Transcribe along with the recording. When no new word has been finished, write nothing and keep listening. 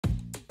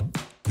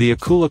The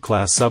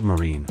Akula-class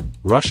submarine,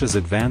 Russia's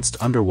advanced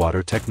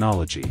underwater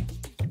technology.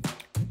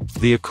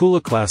 The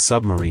Akula-class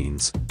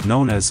submarines,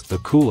 known as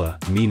Akula,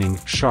 meaning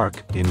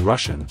shark in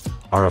Russian,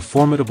 are a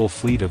formidable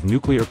fleet of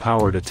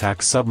nuclear-powered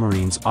attack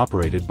submarines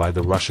operated by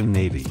the Russian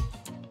Navy.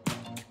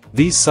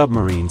 These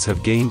submarines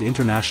have gained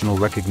international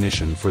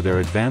recognition for their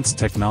advanced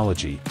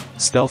technology,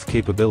 stealth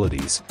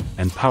capabilities,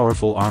 and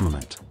powerful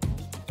armament.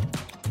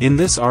 In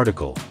this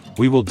article,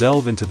 we will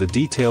delve into the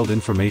detailed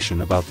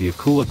information about the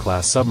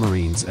Akula-class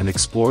submarines and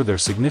explore their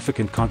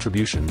significant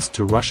contributions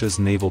to Russia's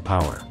naval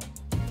power.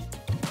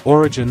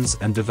 Origins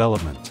and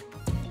development.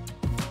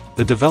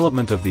 The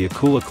development of the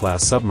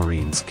Akula-class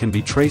submarines can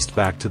be traced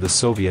back to the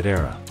Soviet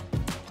era.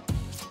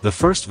 The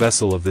first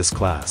vessel of this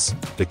class,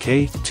 the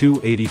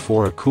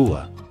K-284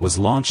 Akula, was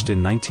launched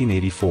in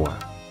 1984.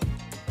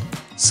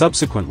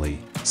 Subsequently,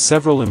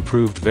 several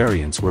improved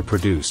variants were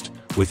produced,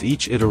 with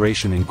each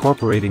iteration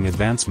incorporating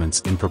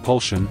advancements in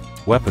propulsion,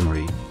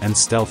 weaponry, and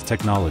stealth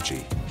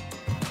technology.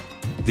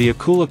 The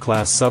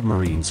Akula-class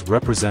submarines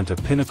represent a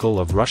pinnacle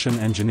of Russian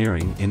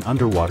engineering in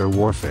underwater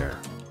warfare.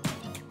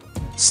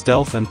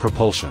 Stealth and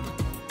propulsion.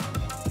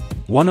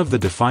 One of the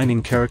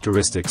defining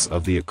characteristics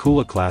of the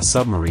Akula-class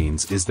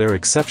submarines is their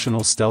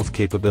exceptional stealth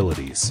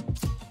capabilities.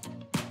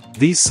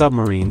 These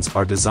submarines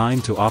are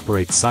designed to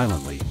operate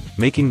silently,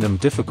 making them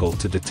difficult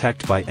to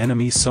detect by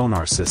enemy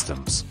sonar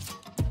systems.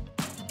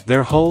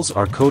 Their hulls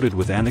are coated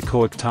with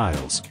anechoic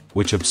tiles,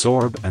 which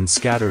absorb and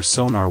scatter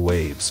sonar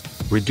waves,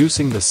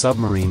 reducing the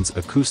submarine's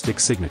acoustic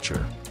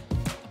signature.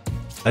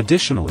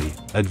 Additionally,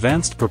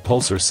 advanced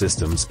propulsor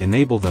systems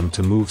enable them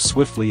to move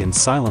swiftly and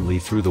silently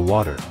through the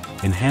water,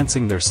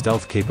 enhancing their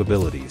stealth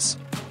capabilities.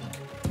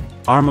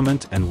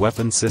 Armament and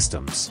weapon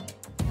systems.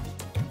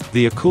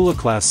 The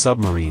Akula-class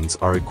submarines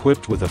are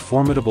equipped with a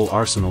formidable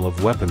arsenal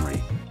of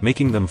weaponry,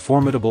 making them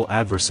formidable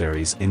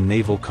adversaries in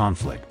naval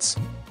conflicts.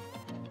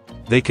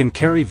 They can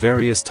carry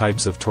various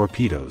types of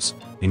torpedoes,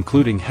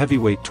 including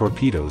heavyweight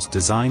torpedoes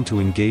designed to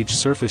engage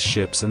surface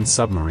ships and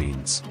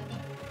submarines.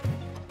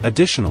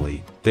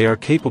 Additionally, they are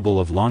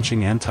capable of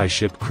launching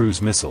anti-ship cruise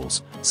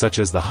missiles, such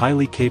as the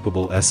highly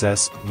capable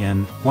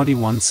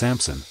SS-21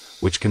 Samson,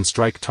 which can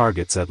strike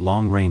targets at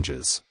long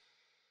ranges.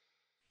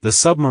 The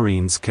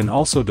submarines can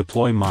also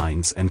deploy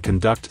mines and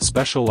conduct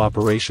special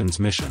operations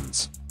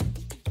missions.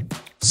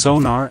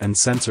 Sonar and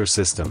sensor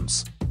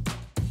systems.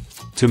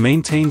 To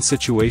maintain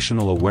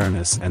situational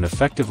awareness and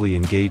effectively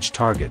engage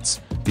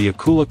targets, the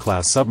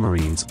Akula-class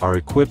submarines are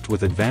equipped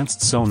with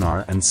advanced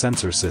sonar and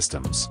sensor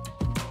systems.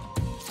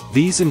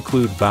 These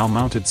include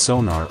bow-mounted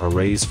sonar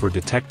arrays for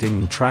detecting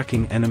and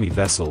tracking enemy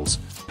vessels,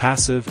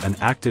 passive and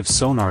active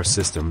sonar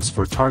systems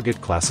for target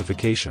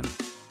classification,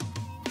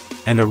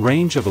 and a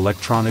range of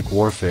electronic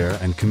warfare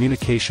and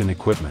communication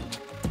equipment.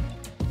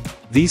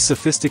 These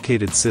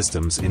sophisticated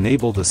systems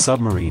enable the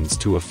submarines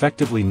to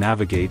effectively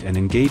navigate and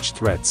engage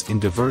threats in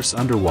diverse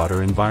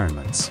underwater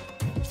environments.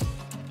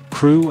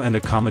 Crew and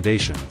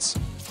accommodations.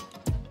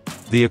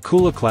 The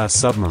Akula-class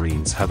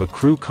submarines have a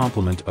crew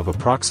complement of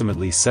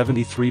approximately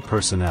 73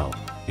 personnel,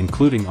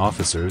 including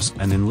officers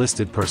and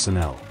enlisted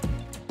personnel.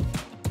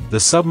 The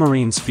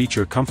submarines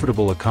feature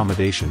comfortable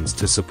accommodations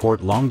to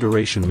support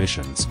long-duration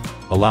missions,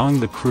 allowing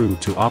the crew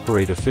to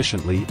operate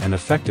efficiently and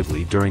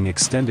effectively during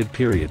extended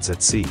periods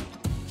at sea.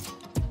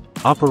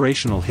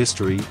 Operational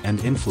history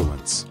and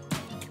influence.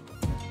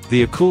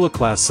 The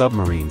Akula-class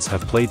submarines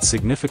have played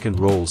significant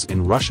roles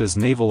in Russia's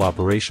naval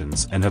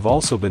operations and have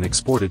also been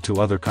exported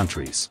to other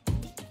countries.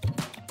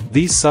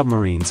 These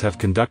submarines have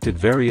conducted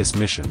various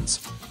missions,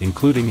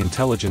 including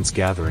intelligence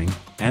gathering,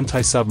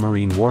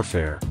 anti-submarine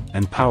warfare,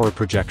 and power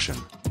projection.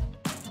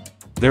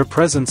 Their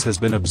presence has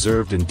been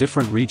observed in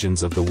different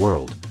regions of the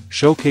world,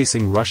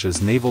 showcasing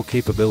Russia's naval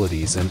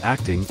capabilities and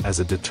acting as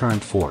a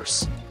deterrent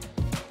force.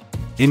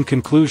 In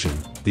conclusion,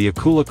 the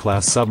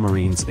Akula-class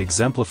submarines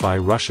exemplify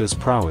Russia's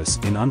prowess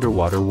in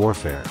underwater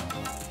warfare.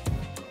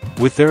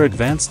 With their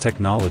advanced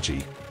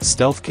technology,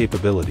 stealth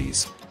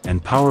capabilities,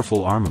 and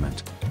powerful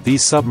armament,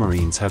 these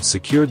submarines have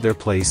secured their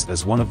place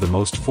as one of the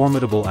most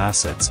formidable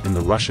assets in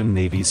the Russian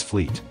Navy's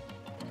fleet.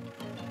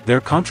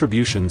 Their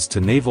contributions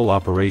to naval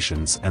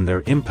operations and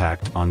their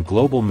impact on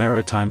global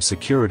maritime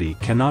security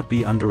cannot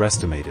be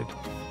underestimated.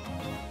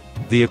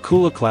 The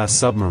Akula-class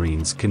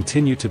submarines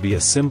continue to be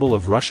a symbol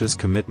of Russia's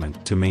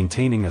commitment to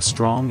maintaining a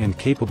strong and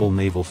capable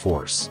naval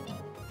force.